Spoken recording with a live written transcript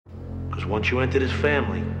Because once you enter this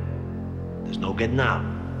family, there's no getting out.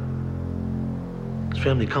 This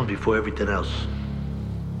family comes before everything else.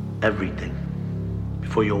 Everything.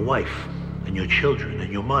 Before your wife and your children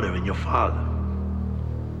and your mother and your father.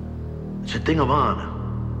 It's a thing of honor.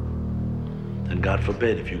 And God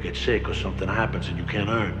forbid if you get sick or something happens and you can't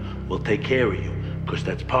earn, we'll take care of you, because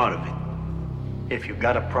that's part of it. If you've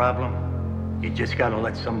got a problem, you just gotta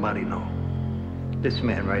let somebody know. This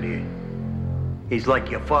man right here, he's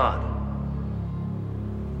like your father.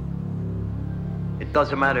 It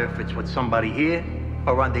doesn't matter if it's with somebody here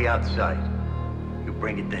or on the outside. You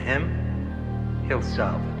bring it to him, he'll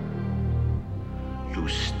solve it. You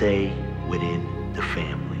stay within the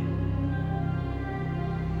family.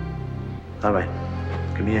 All right,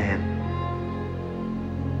 give me a hand.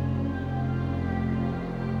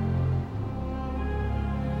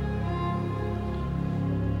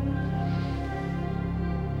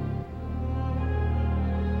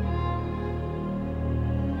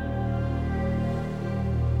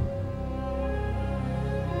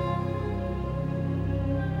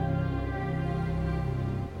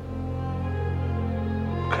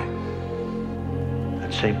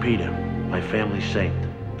 St. Peter, my family's saint.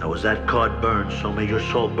 Now as that card burns, so may your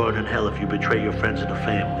soul burn in hell if you betray your friends and the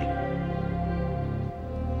family.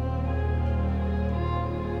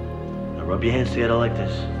 Now rub your hands together like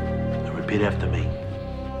this, and repeat after me.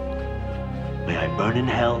 May I burn in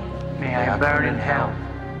hell. May I burn in hell.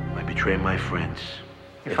 If I betray my friends.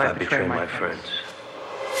 If I betray my friends.